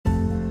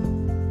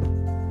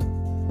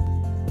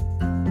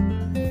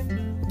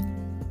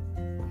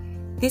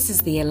This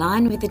is the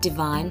Align with the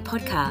Divine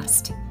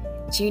podcast.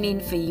 Tune in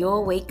for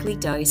your weekly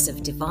dose of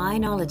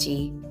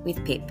Divineology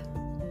with Pip.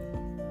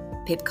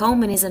 Pip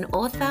Coleman is an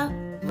author,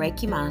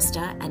 Reiki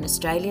master, and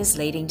Australia's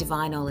leading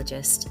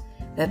divinologist.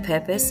 Her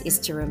purpose is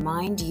to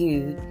remind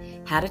you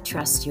how to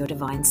trust your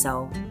divine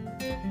soul.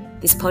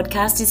 This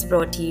podcast is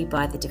brought to you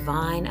by the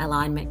Divine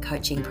Alignment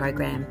Coaching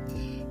Program.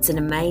 It's an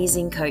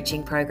amazing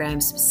coaching program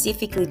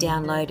specifically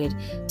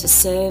downloaded to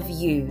serve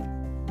you,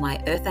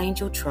 my Earth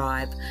Angel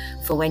tribe,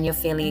 for when you're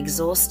feeling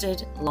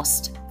exhausted,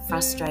 lost,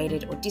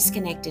 frustrated, or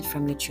disconnected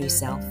from your true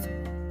self.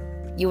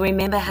 You'll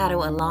remember how to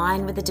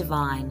align with the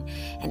divine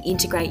and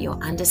integrate your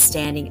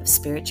understanding of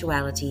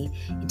spirituality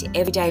into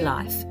everyday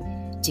life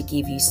to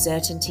give you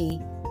certainty,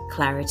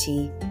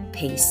 clarity,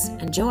 peace,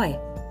 and joy.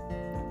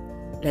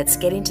 Let's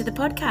get into the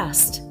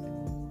podcast.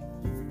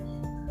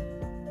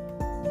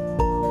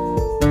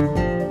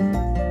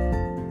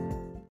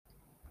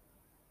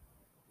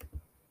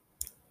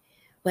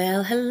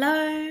 Well,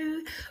 hello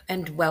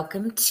and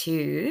welcome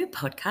to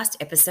podcast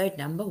episode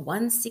number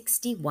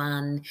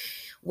 161.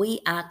 We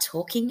are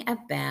talking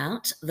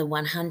about the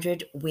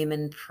 100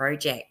 Women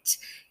Project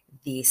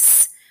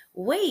this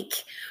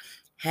week.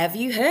 Have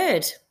you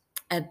heard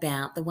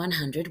about the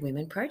 100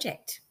 Women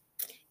Project?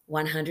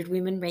 100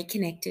 women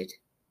reconnected,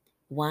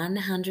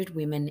 100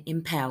 women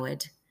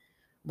empowered,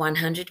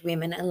 100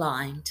 women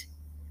aligned,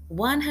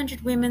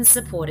 100 women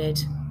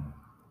supported,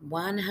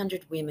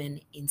 100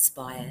 women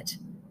inspired.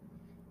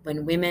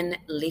 When women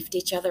lift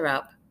each other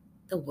up,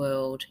 the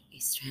world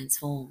is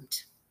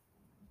transformed.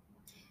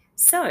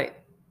 So,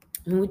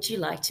 would you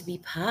like to be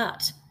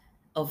part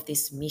of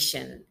this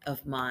mission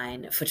of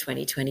mine for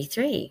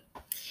 2023?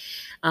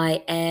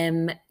 I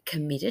am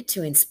committed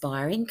to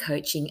inspiring,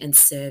 coaching, and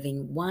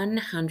serving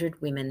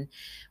 100 women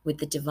with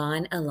the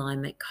Divine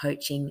Alignment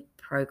coaching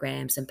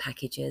programs and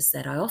packages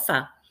that I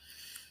offer.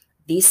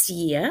 This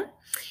year,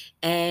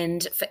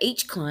 and for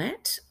each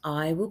client,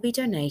 I will be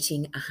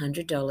donating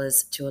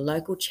 $100 to a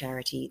local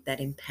charity that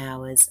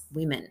empowers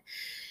women.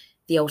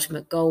 The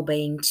ultimate goal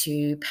being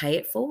to pay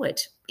it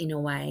forward in a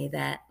way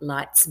that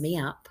lights me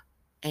up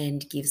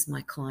and gives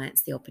my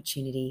clients the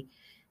opportunity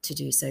to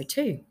do so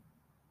too.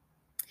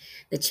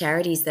 The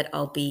charities that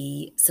I'll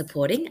be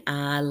supporting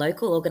are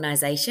local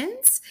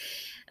organisations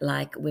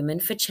like Women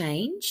for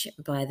Change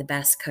by the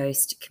Bass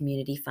Coast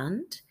Community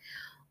Fund,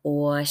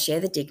 or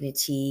Share the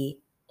Dignity,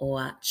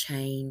 or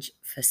Change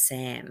for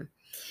Sam.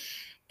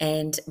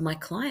 And my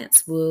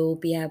clients will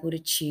be able to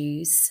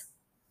choose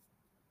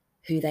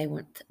who they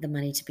want the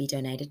money to be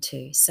donated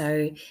to.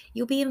 So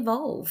you'll be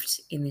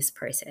involved in this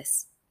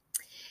process.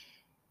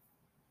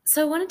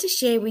 So I wanted to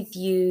share with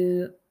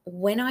you,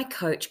 when I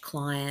coach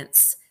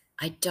clients,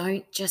 I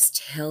don't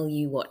just tell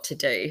you what to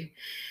do.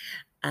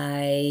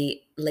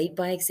 I lead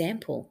by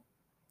example.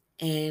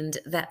 And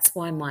that's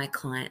why my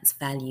clients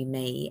value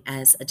me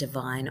as a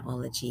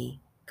Divineology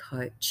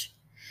coach.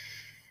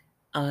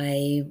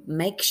 I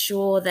make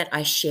sure that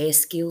I share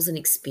skills and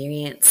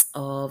experience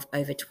of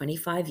over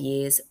 25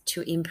 years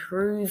to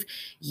improve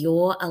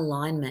your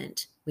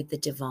alignment with the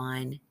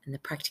divine and the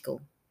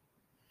practical.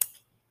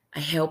 I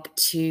help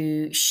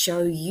to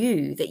show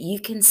you that you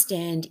can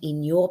stand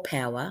in your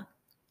power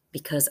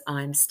because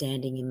I'm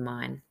standing in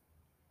mine.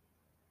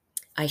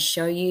 I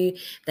show you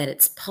that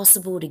it's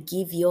possible to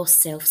give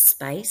yourself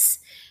space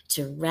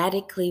to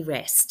radically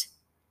rest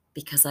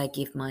because I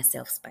give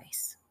myself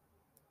space.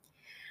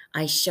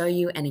 I show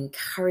you and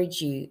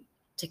encourage you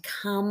to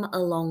come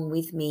along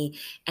with me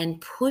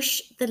and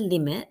push the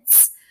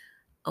limits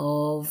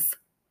of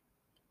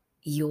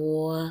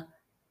your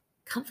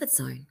comfort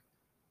zone.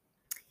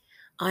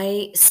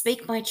 I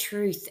speak my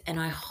truth and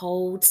I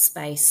hold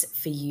space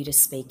for you to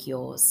speak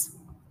yours.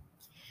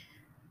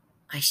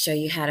 I show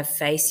you how to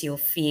face your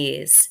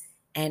fears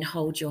and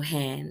hold your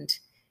hand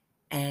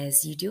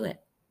as you do it,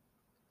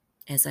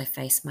 as I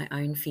face my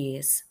own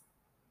fears.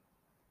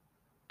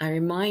 I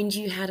remind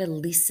you how to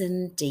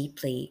listen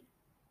deeply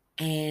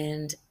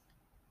and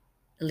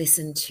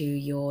listen to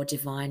your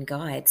divine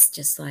guides,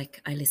 just like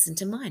I listen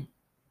to mine.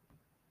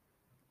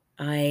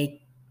 I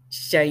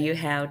show you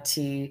how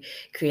to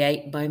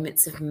create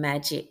moments of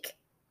magic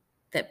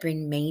that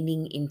bring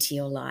meaning into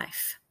your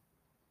life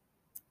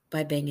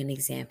by being an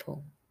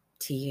example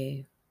to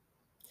you.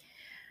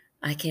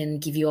 I can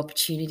give you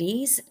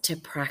opportunities to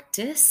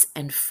practice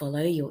and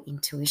follow your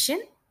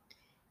intuition,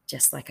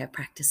 just like I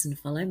practice and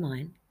follow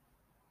mine.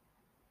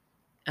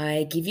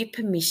 I give you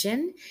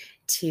permission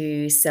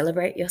to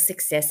celebrate your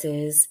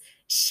successes,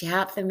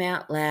 shout them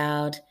out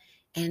loud,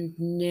 and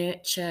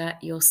nurture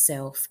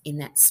yourself in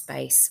that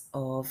space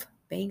of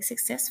being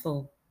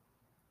successful.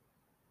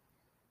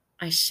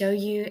 I show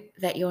you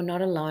that you're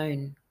not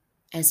alone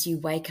as you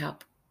wake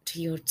up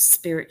to your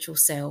spiritual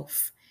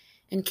self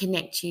and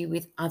connect you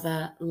with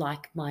other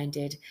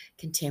like-minded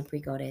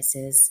contemporary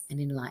goddesses and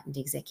enlightened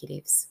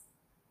executives.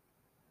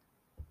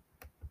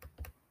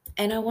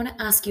 And I want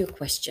to ask you a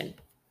question.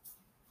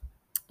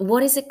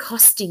 What is it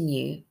costing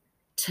you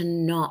to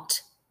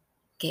not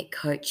get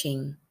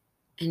coaching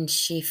and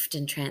shift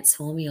and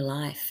transform your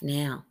life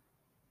now?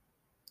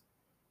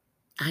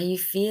 Are you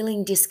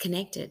feeling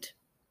disconnected,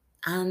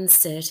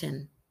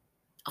 uncertain,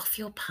 off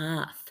your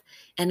path,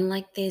 and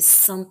like there's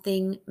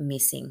something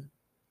missing?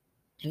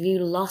 Have you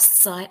lost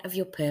sight of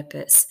your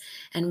purpose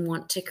and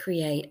want to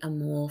create a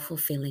more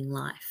fulfilling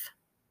life?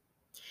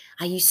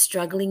 Are you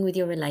struggling with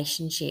your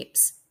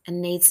relationships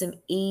and need some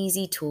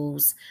easy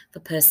tools for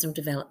personal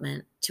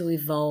development to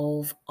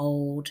evolve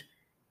old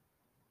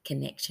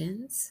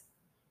connections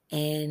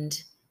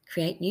and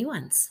create new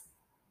ones?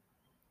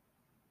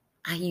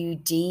 Are you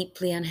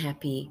deeply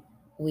unhappy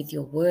with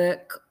your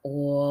work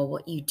or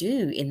what you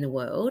do in the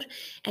world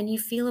and you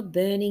feel a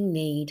burning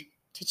need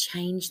to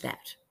change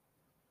that?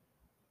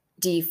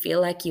 Do you feel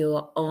like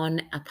you're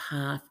on a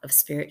path of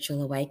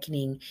spiritual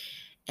awakening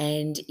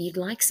and you'd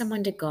like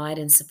someone to guide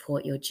and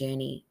support your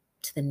journey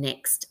to the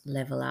next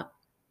level up?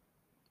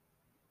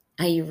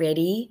 Are you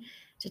ready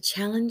to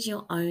challenge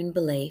your own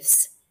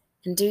beliefs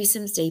and do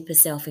some deeper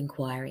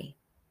self-inquiry?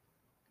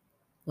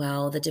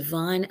 Well, the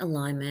Divine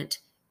Alignment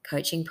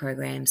coaching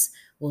programs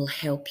will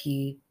help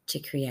you to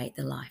create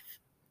the life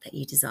that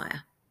you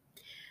desire.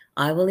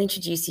 I will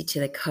introduce you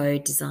to the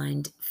code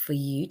designed for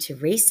you to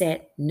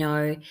reset,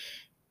 know,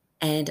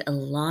 and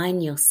align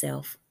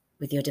yourself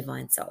with your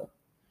divine soul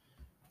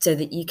so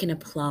that you can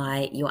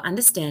apply your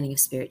understanding of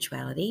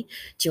spirituality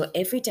to your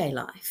everyday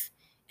life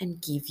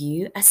and give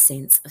you a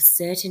sense of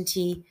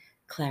certainty,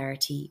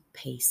 clarity,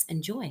 peace,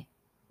 and joy.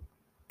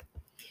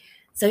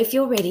 So if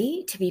you're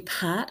ready to be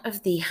part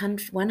of the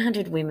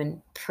 100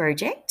 Women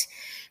Project,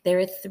 there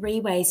are 3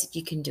 ways that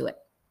you can do it.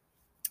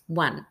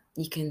 1,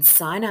 you can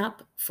sign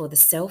up for the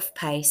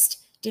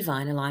self-paced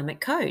Divine Alignment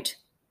Code.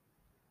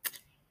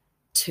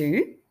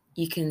 2,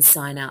 you can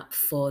sign up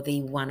for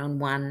the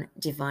one-on-one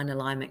Divine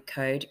Alignment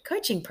Code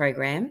coaching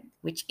program,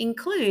 which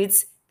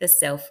includes the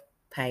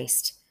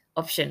self-paced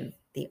option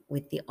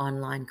with the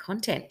online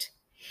content.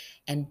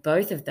 And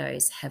both of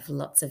those have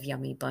lots of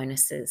yummy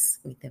bonuses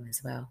with them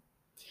as well.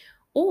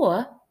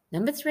 Or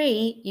number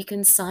 3, you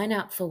can sign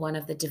up for one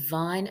of the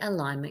Divine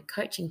Alignment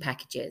coaching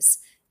packages,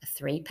 a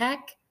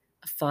 3-pack,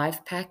 a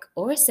 5-pack,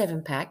 or a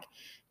 7-pack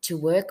to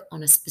work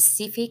on a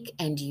specific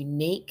and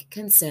unique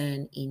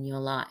concern in your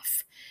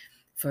life.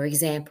 For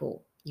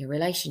example, your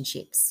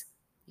relationships,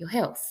 your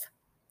health,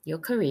 your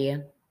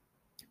career,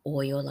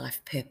 or your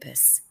life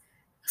purpose,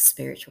 a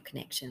spiritual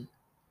connection.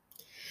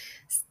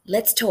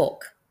 Let's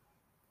talk.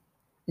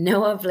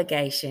 No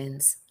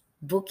obligations.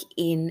 Book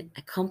in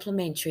a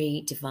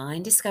complimentary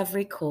Divine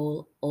Discovery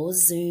call or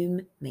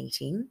Zoom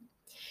meeting,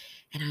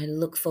 and I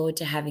look forward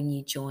to having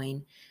you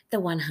join the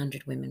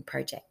 100 Women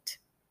Project.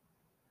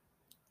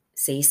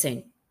 See you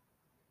soon.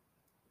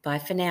 Bye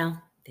for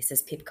now. This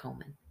is Pip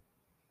Coleman.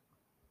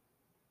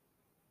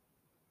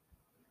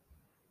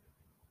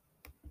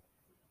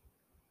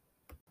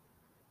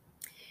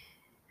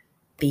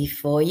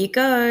 Before you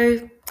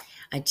go,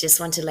 I just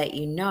want to let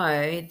you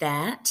know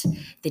that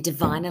the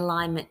Divine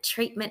Alignment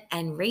treatment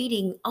and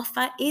reading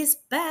offer is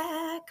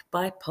back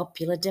by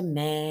popular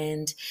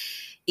demand.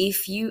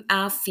 If you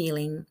are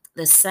feeling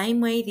the same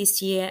way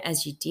this year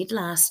as you did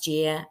last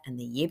year and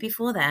the year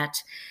before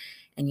that,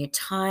 and you're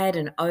tired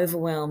and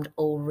overwhelmed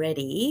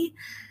already,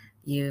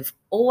 you've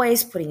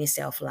always putting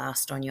yourself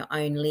last on your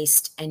own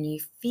list, and you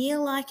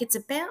feel like it's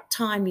about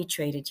time you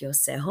treated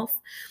yourself,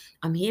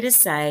 I'm here to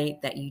say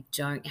that you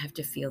don't have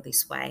to feel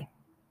this way.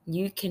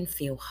 You can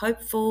feel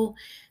hopeful,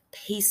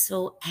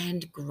 peaceful,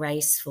 and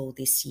graceful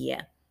this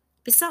year.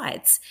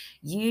 Besides,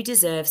 you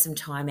deserve some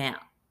time out,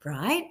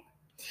 right?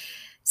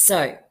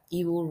 So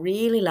you will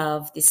really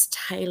love this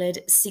tailored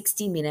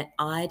 60-minute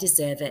I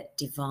Deserve It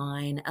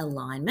Divine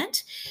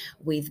Alignment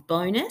with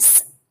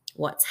bonus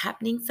What's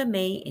Happening for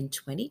Me in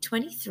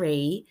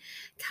 2023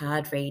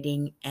 card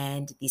reading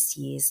and this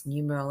year's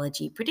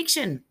numerology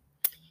prediction.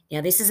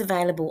 Now, this is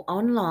available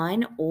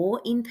online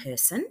or in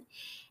person,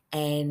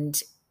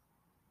 and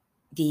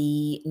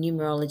the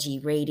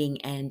numerology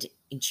reading and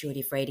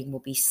intuitive reading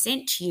will be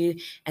sent to you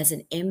as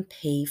an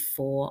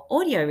MP4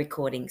 audio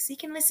recording, so you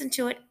can listen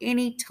to it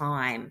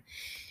anytime.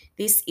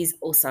 This is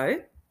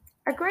also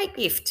a great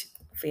gift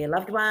for your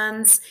loved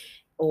ones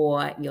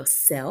or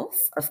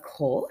yourself, of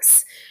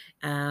course.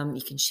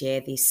 You can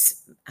share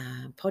this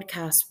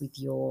podcast with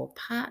your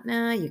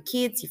partner, your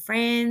kids, your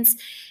friends,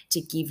 to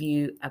give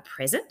you a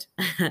present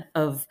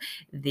of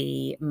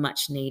the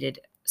much needed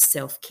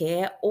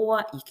self-care,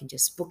 or you can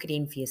just book it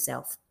in for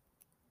yourself.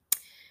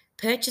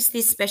 Purchase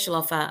this special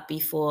offer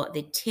before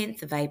the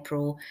 10th of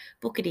April.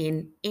 Book it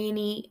in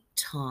any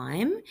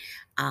time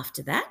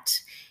after that,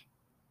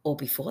 or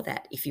before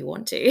that if you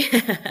want to.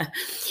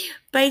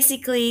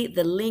 Basically,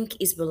 the link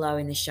is below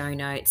in the show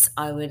notes.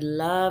 I would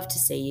love to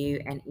see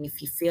you, and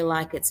if you feel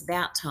like it's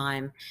about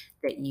time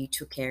that you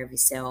took care of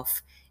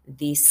yourself,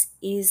 this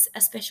is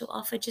a special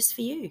offer just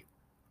for you.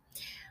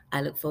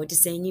 I look forward to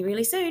seeing you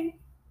really soon.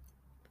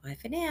 Bye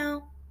for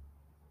now.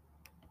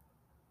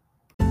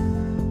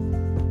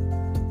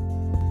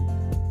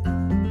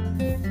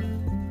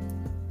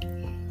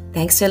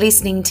 Thanks for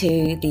listening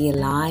to the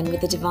Align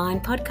with the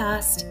Divine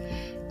podcast.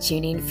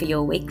 Tune in for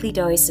your weekly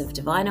dose of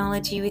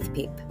Divinology with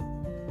Pip.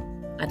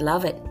 I'd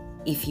love it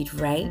if you'd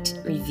rate,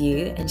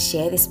 review, and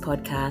share this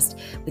podcast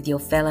with your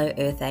fellow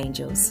Earth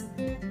Angels.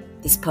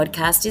 This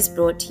podcast is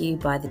brought to you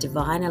by the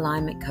Divine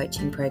Alignment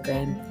Coaching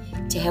Program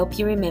to help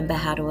you remember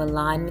how to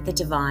align with the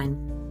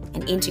divine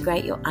and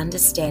integrate your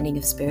understanding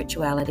of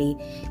spirituality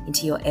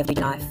into your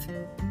everyday life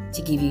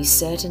to give you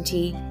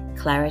certainty,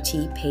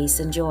 clarity, peace,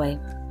 and joy.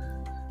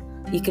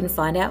 You can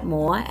find out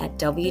more at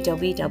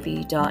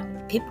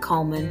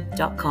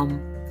www.pipcoleman.com.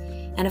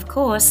 And of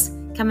course,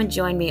 come and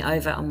join me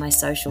over on my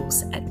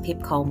socials at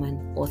Pip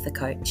Coleman, Author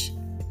Coach.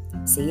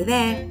 See you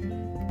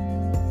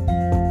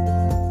there.